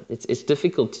 It's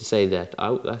difficult to say that.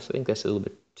 I think that's a little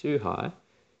bit too high.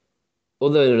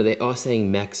 Although no, they are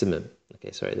saying maximum.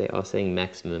 Okay, sorry, they are saying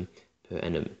maximum per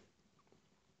annum.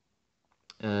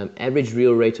 Average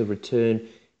real rate of return,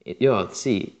 let's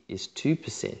see, is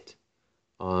 2%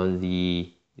 on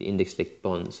the index-linked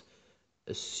bonds.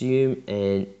 Assume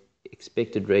an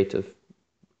expected rate of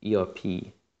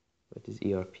ERP. What is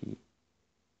ERP?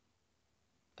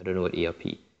 I don't know what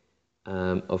ERP.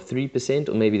 Of 3%,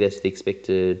 or maybe that's the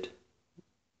expected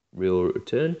real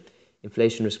return.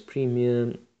 Inflation risk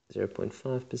premium,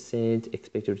 0.5%.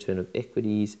 Expected return of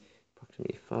equities,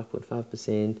 approximately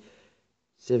 5.5%.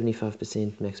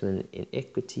 75% maximum in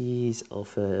equities.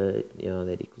 Alpha,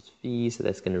 that equals fee, so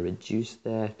that's going to reduce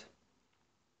that.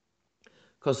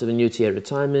 Cost of annuity at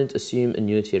retirement. Assume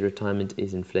annuity at retirement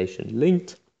is inflation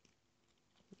linked.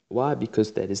 Why?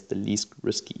 Because that is the least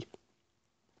risky.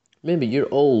 Remember, you're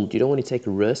old. You don't want to take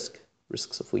a risk.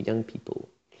 Risks are for young people.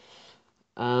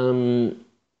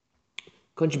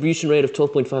 Contribution rate of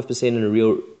 12.5% and a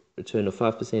real return of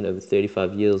 5% over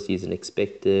 35 years is an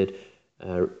expected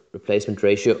replacement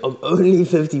ratio of only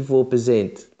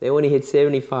 54%. They want to hit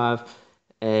 75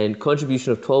 and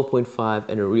contribution of 12.5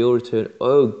 and a real return.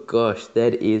 Oh gosh,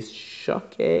 that is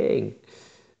shocking.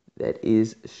 That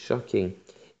is shocking.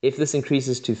 If this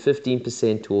increases to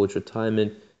 15% towards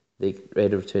retirement, the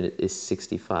rate of return is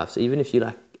 65. So even if you're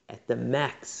like at the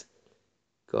max,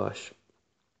 gosh.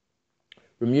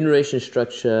 Remuneration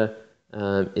structure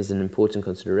is an important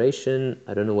consideration.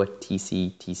 I don't know what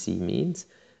TC means.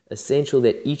 Essential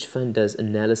that each fund does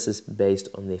analysis based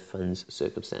on their fund's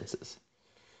circumstances.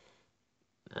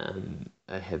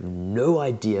 I have no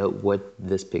idea what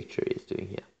this picture is doing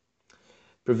here.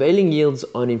 Prevailing yields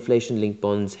on inflation-linked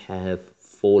bonds have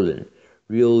fallen.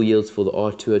 Real yields for the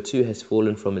R202 has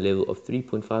fallen from a level of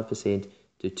 3.5%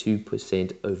 to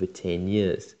 2% over 10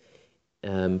 years.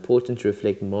 Important to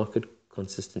reflect market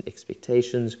consistent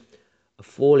expectations. A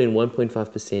fall in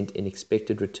 1.5% in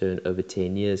expected return over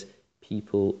 10 years.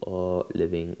 People are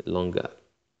living longer.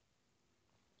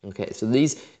 Okay, so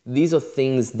these are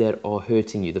things that are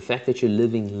hurting you. The fact that you're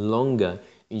living longer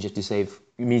means you have to save.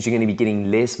 It means you're going to be getting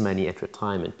less money at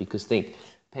retirement. Because think,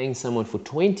 paying someone for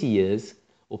 20 years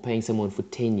or paying someone for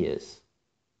 10 years,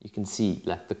 you can see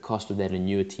like the cost of that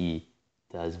annuity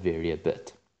does vary a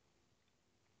bit.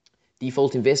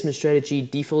 Default investment strategy.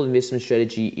 Default investment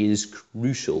strategy is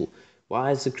crucial.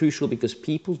 Why is it crucial? Because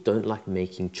people don't like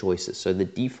making choices. So the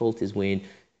default is when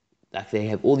like they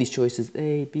have all these choices,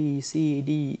 A, B, C,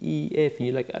 D, E, F, and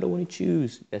you're like, I don't want to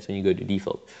choose. That's when you go to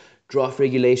default. Draft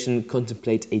regulation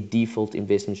contemplates a default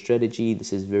investment strategy.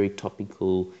 This is very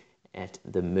topical at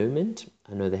the moment.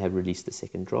 I know they have released the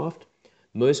second draft.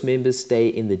 Most members stay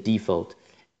in the default.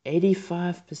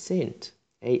 85%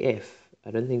 AF.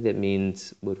 I don't think that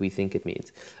means what we think it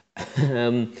means.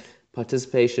 um,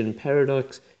 Participation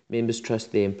paradox. Members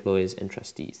trust their employers and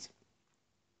trustees.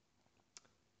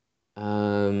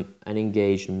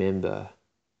 Unengaged member.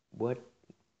 What?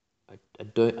 I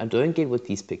don't get what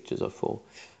these pictures are for.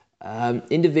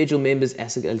 Individual members'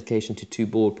 asset allocation to two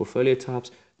broad portfolio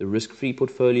types: the risk-free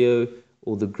portfolio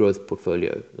or the growth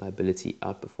portfolio, liability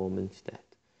outperformance stat.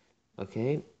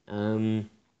 Okay.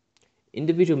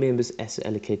 Individual members' asset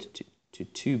allocated to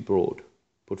two broad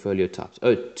portfolio types.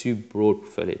 Oh, two broad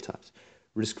portfolio types: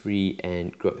 risk-free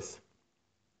and growth.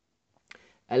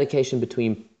 Allocation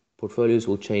between portfolios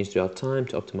will change throughout time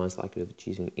to optimize the likelihood of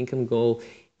achieving an income goal.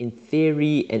 In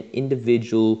theory, an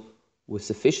individual with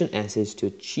sufficient assets to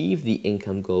achieve the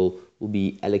income goal will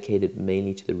be allocated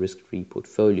mainly to the risk-free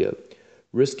portfolio.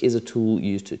 Risk is a tool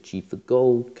used to achieve the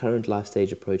goal. Current life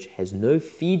stage approach has no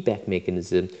feedback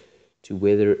mechanism to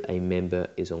whether a member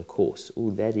is on course.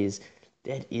 Oh, that is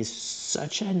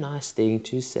such a nice thing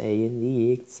to say in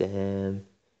the exam.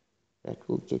 That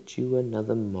will get you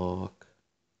another mark.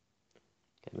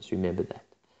 Okay, I must remember that.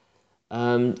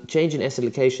 Change in asset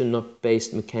allocation not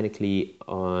based mechanically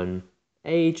on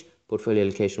age. Portfolio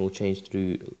allocation will change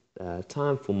through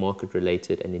time for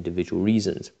market-related and individual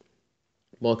reasons.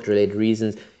 Market-related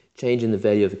reasons: change in the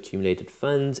value of accumulated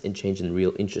funds and change in the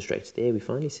real interest rates. There, we're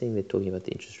finally seeing they're talking about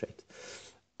the interest rate.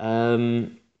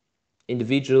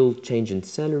 Individual: change in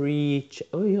salary.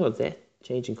 Oh yeah, that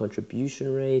change in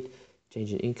contribution rate,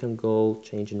 change in income goal,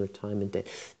 change in retirement date.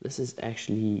 This is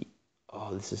actually,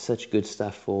 oh, this is such good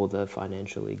stuff for the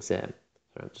financial exam.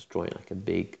 So I'm just drawing like a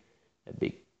big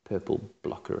purple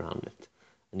block around it.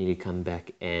 I need to come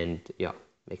back and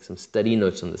make some study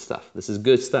notes on this stuff. This is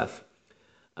good stuff.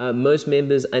 Most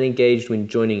members unengaged when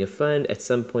joining a fund. At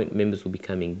some point, members will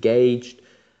become engaged.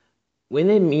 When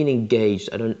they mean engaged,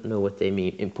 I don't know what they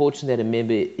mean. Important that a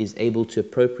member is able to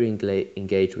appropriately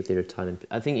engage with their retirement.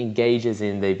 I think engage as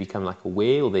in they become like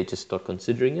aware or they just start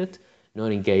considering it,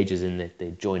 not engage as in that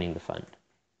they're joining the fund.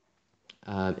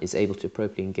 Is able to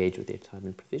appropriately engage with their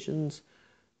retirement provisions.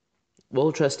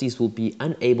 While trustees will be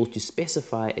unable to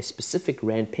specify a specific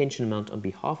RAND pension amount on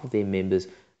behalf of their members,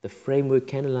 the framework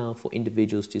can allow for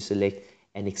individuals to select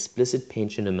an explicit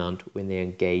pension amount when they're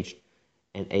engaged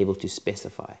and able to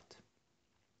specify it.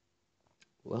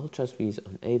 While trustees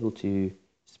are unable to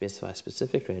specify a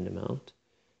specific RAND amount,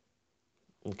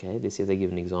 okay, let's see if they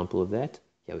give an example of that.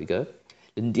 Here we go.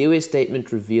 The Ndiwe's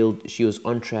statement revealed she was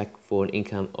on track for an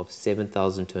income of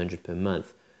 7,200 per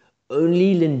month.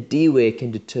 Only Lindiwe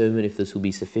can determine if this will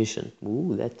be sufficient.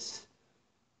 Ooh, that's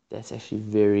actually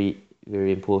very,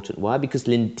 very important. Why? Because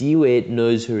Lindiwe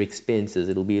knows her expenses.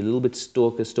 It'll be a little bit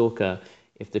stalker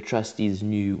if the trustees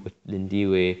knew what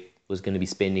Lindiwe was going to be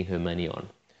spending her money on.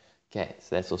 Okay,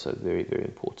 so that's also very, very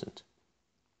important.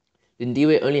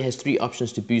 Lindiwe only has 3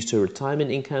 options to boost her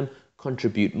retirement income: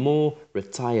 contribute more,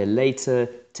 retire later,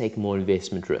 take more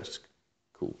investment risk.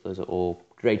 Cool, those are all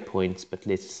great points, but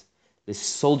let's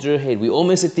soldier ahead. We're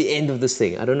almost at the end of this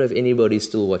thing. I don't know if anybody's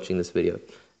still watching this video.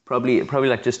 Probably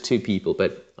like just 2 people,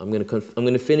 but I'm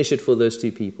gonna finish it for those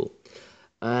 2 people.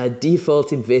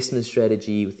 Default investment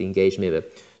strategy with the engaged member.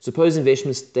 Suppose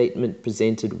investment statement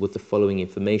presented with the following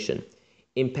information: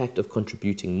 impact of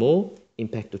contributing more,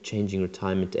 impact of changing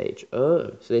retirement age. Oh,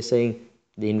 so they're saying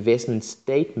the investment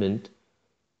statement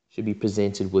should be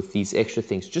presented with these extra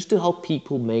things just to help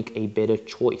people make a better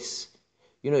choice.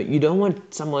 You know, you don't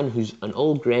want someone who's an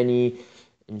old granny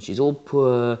and she's all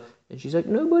poor and she's like,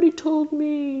 nobody told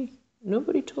me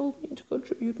to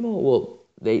contribute more. Well,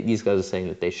 these guys are saying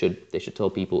that they should tell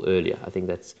people earlier. I think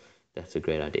that's a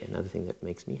great idea. Another thing that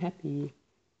makes me happy.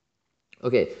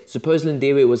 Okay, suppose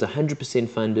Lindiwe was 100%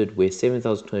 funded where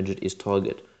 7,200 is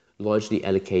target, largely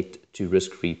allocate to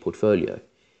risk-free portfolio.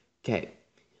 Okay,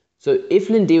 so if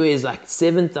Lindiwe is like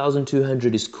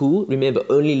 7,200 is cool, remember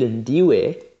only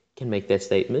Lindiwe can make that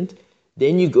statement,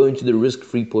 then you go into the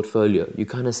risk-free portfolio. You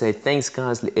kind of say, thanks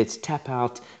guys, let's tap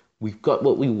out, we've got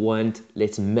what we want,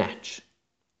 let's match.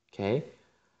 Okay,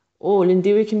 or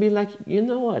Lindiwe can be like, you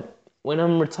know what, when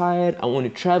I'm retired, I want to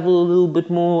travel a little bit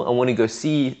more, I want to go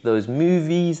see those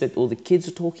movies that all the kids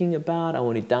are talking about, I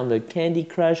want to download Candy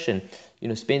Crush and, you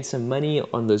know, spend some money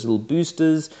on those little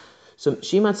boosters. So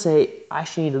she might say, I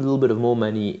actually need a little bit of more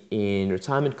money in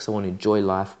retirement because I want to enjoy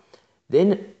life.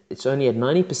 Then it's only at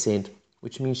 90%,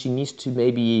 which means she needs to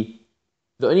maybe,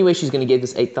 the only way she's going to get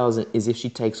this 8,000 is if she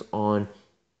takes on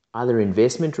either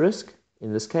investment risk,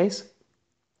 in this case,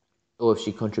 or if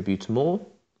she contributes more,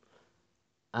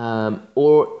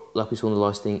 or like we saw in the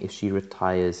last thing, if she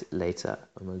retires later.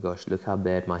 Oh my gosh, look how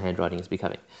bad my handwriting is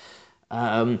becoming.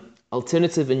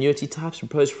 Alternative annuity types.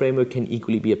 Proposed framework can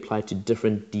equally be applied to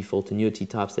different default annuity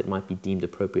types that might be deemed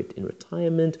appropriate in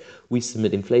retirement. We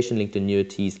submit inflation-linked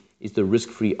annuities is the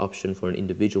risk-free option for an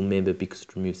individual member because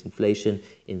it removes inflation,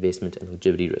 investment, and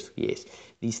longevity risk. Yes,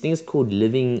 these things called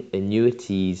living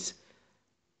annuities,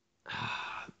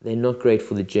 they're not great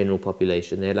for the general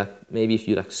population. They're like, maybe if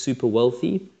you're like super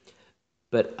wealthy,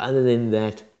 but other than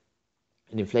that,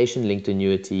 an inflation-linked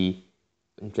annuity,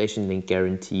 inflation-linked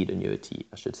guaranteed annuity,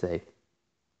 I should say,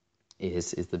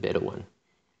 is the better one.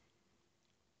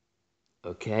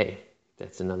 Okay,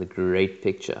 that's another great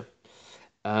picture.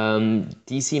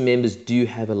 DC members do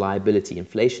have a liability.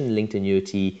 Inflation-linked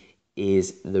annuity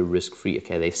is the risk-free.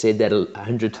 Okay, they've said that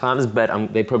 100 times, but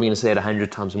they're probably going to say it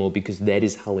 100 times more because that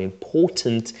is how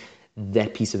important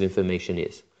that piece of information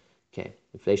is. Okay,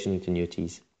 inflation-linked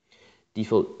annuities.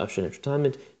 Default option at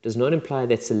retirement does not imply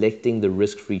that selecting the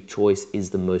risk-free choice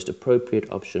is the most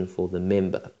appropriate option for the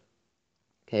member.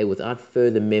 Okay, without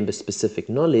further member-specific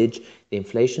knowledge, the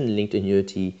inflation-linked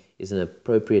annuity is an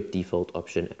appropriate default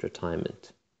option at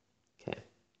retirement. Okay.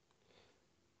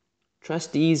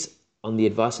 Trustees, on the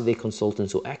advice of their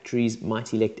consultants or actuaries,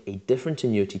 might elect a different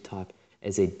annuity type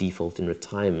as a default in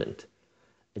retirement.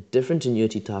 A different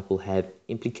annuity type will have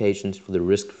implications for the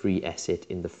risk-free asset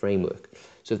in the framework.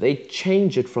 So if they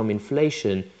change it from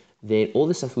inflation, then all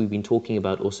the stuff we've been talking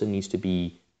about also needs to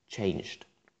be changed.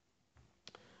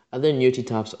 Other annuity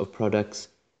types of products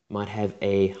might have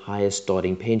a higher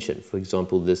starting pension. For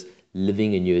example, this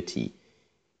living annuity.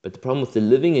 But the problem with the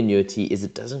living annuity is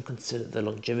it doesn't consider the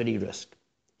longevity risk.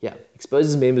 Yeah,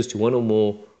 exposes members to one or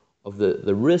more of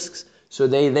the risks, so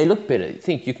they look better.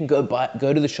 Think you can go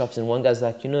to the shops and one guy's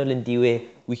like, you know, Lindiwe,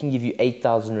 we can give you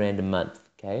 8,000 Rand a month,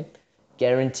 okay?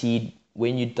 Guaranteed,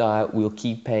 when you die, we'll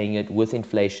keep paying it with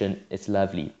inflation. It's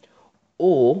lovely.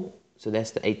 Or, so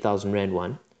that's the 8,000 Rand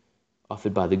one,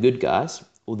 offered by the good guys,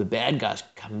 or the bad guys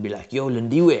come and be like, yo,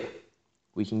 Lindiwe,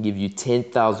 we can give you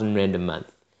 10,000 Rand a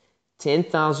month.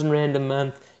 10,000 Rand a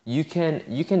month, you can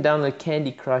download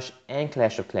Candy Crush and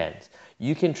Clash of Clans.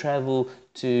 You can travel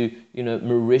to, you know,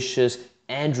 Mauritius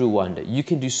and Rwanda. You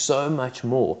can do so much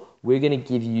more. We're going to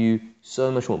give you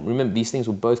so much more. Remember, these things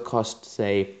will both cost,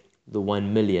 say, the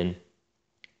 1 million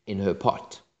in her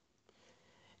pot.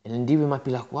 And indeed, we might be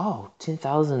like, wow,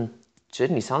 10,000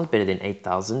 certainly sounds better than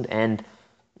 8,000. And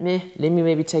let me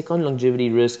maybe take on longevity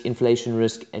risk, inflation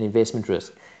risk, and investment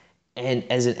risk. And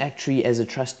as an actuary, as a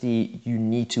trustee, you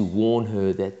need to warn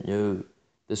her that, no,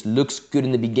 this looks good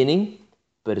in the beginning,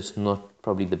 but it's not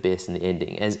probably the best in the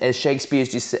ending. As Shakespeare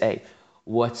used to say,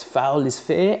 what's foul is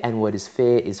fair, and what is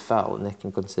fair is foul. And that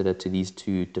can consider to these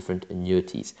two different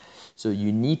annuities. So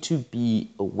you need to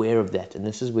be aware of that. And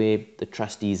this is where the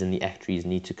trustees and the actuaries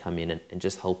need to come in and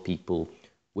just help people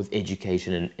with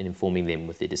education and informing them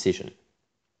with their decision.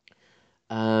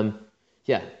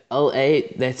 Yeah, LA,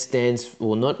 that stands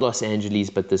for not Los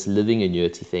Angeles, but this living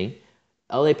annuity thing.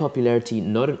 LA popularity,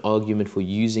 not an argument for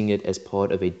using it as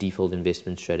part of a default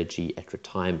investment strategy at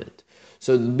retirement.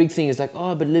 So the big thing is like,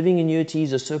 oh, but living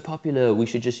annuities are so popular, we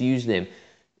should just use them.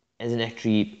 As an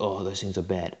actuary, oh, those things are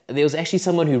bad. There was actually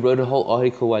someone who wrote a whole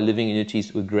article why living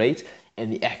annuities were great,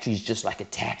 and the actuaries just like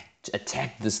attacked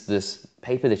this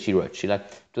paper that she wrote.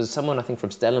 It was someone, I think,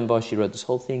 from Stellenbosch. She wrote this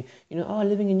whole thing, you know, oh,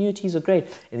 living annuities are great.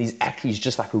 And these actuaries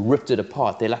just like ripped it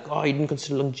apart. They're like, oh, you didn't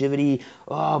consider longevity.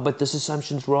 Oh, but this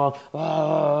assumption's wrong.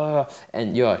 Oh.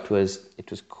 And yeah, it was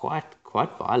quite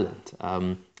violent.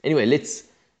 Anyway,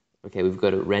 we've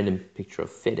got a random picture of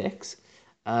FedEx.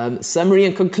 Summary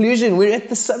and conclusion. We're at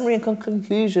the summary and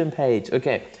conclusion page.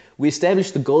 Okay, we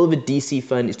established the goal of a DC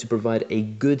fund is to provide a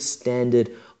good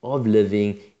standard of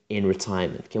living in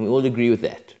retirement. Can we all agree with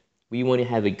that? We want to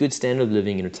have a good standard of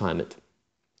living in retirement.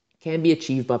 Can be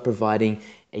achieved by providing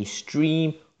a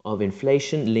stream of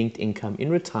inflation-linked income in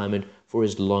retirement for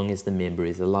as long as the member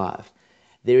is alive.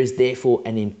 There is therefore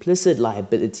an implicit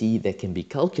liability that can be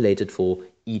calculated for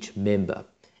each member,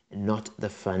 not the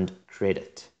fund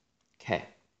credit. Okay,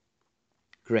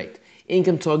 great.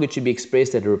 Income target should be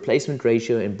expressed at a replacement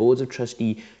ratio, and boards of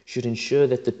trustee should ensure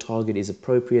that the target is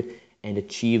appropriate and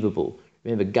achievable.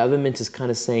 Remember, government is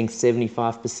kind of saying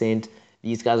 75%.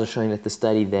 These guys are showing at the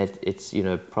study that it's, you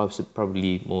know,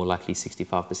 probably more likely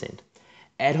 65%.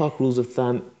 Ad hoc rules of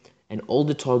thumb and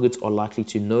older targets are likely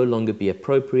to no longer be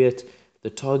appropriate.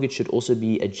 The target should also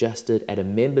be adjusted at a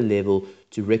member level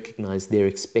to recognize their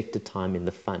expected time in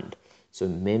the fund. So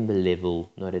member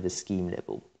level, not at a scheme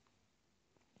level.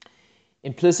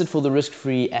 Implicit for the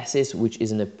risk-free assets, which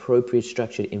is an appropriate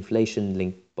structured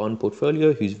inflation-linked bond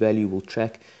portfolio whose value will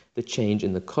track the change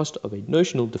in the cost of a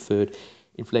notional deferred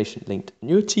inflation-linked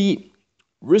annuity.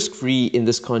 Risk-free in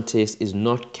this context is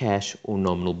not cash or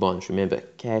nominal bonds. Remember,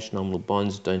 cash, nominal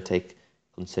bonds don't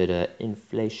consider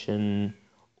inflation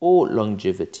or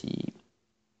longevity.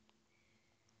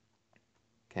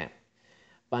 Okay.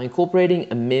 By incorporating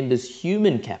a member's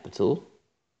human capital,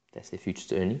 that's their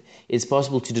future earning, it's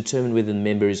possible to determine whether the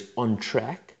member is on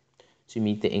track to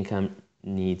meet their income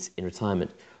needs in retirement.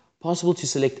 Possible to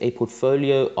select a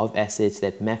portfolio of assets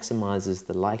that maximizes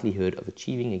the likelihood of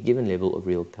achieving a given level of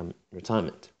real income in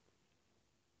retirement.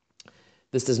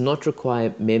 This does not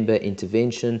require member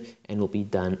intervention and will be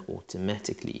done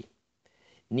automatically.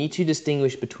 Need to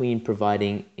distinguish between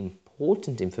providing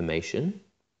important information,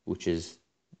 which is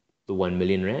the 1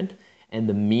 million rand, and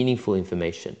the meaningful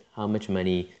information, how much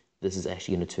money this is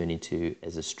actually going to turn into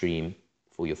as a stream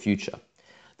for your future.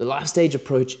 The life stage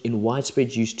approach in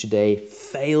widespread use today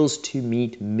fails to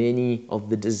meet many of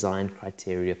the design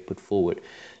criteria put forward.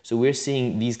 So we're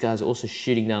seeing these guys also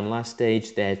shooting down life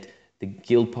stage, that the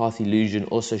guild path illusion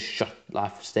also shot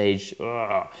life stage.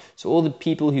 Ugh. So all the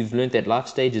people who've learned that life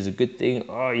stage is a good thing,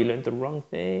 you learned the wrong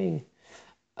thing.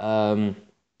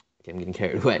 Okay, I'm getting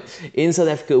carried away. In South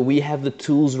Africa, we have the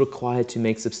tools required to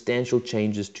make substantial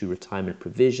changes to retirement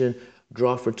provision.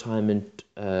 Draft retirement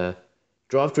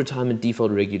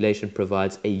default regulation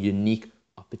provides a unique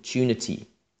opportunity.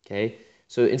 Okay,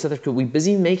 so in South Africa, we're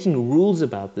busy making rules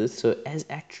about this. So as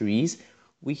actuaries,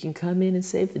 we can come in and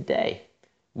save the day.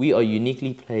 We are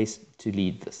uniquely placed to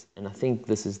lead this. And I think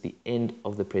this is the end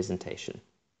of the presentation.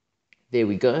 There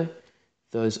we go.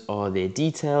 Those are their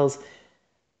details.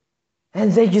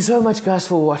 And thank you so much, guys,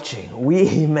 for watching.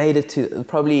 We made it to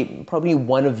probably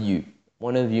one of you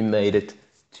made it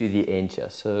to the end here.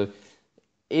 So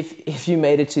if you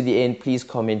made it to the end, please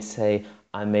comment, say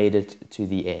I made it to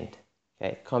the end.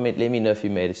 Okay, comment, let me know if you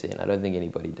made it to the end. I don't think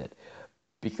anybody did,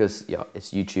 because yeah,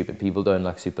 it's YouTube and people don't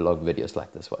like super long videos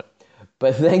like this one.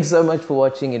 But thanks so much for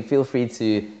watching, and feel free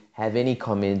to have any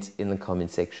comments in the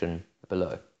comment section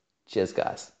below. Cheers,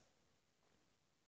 guys.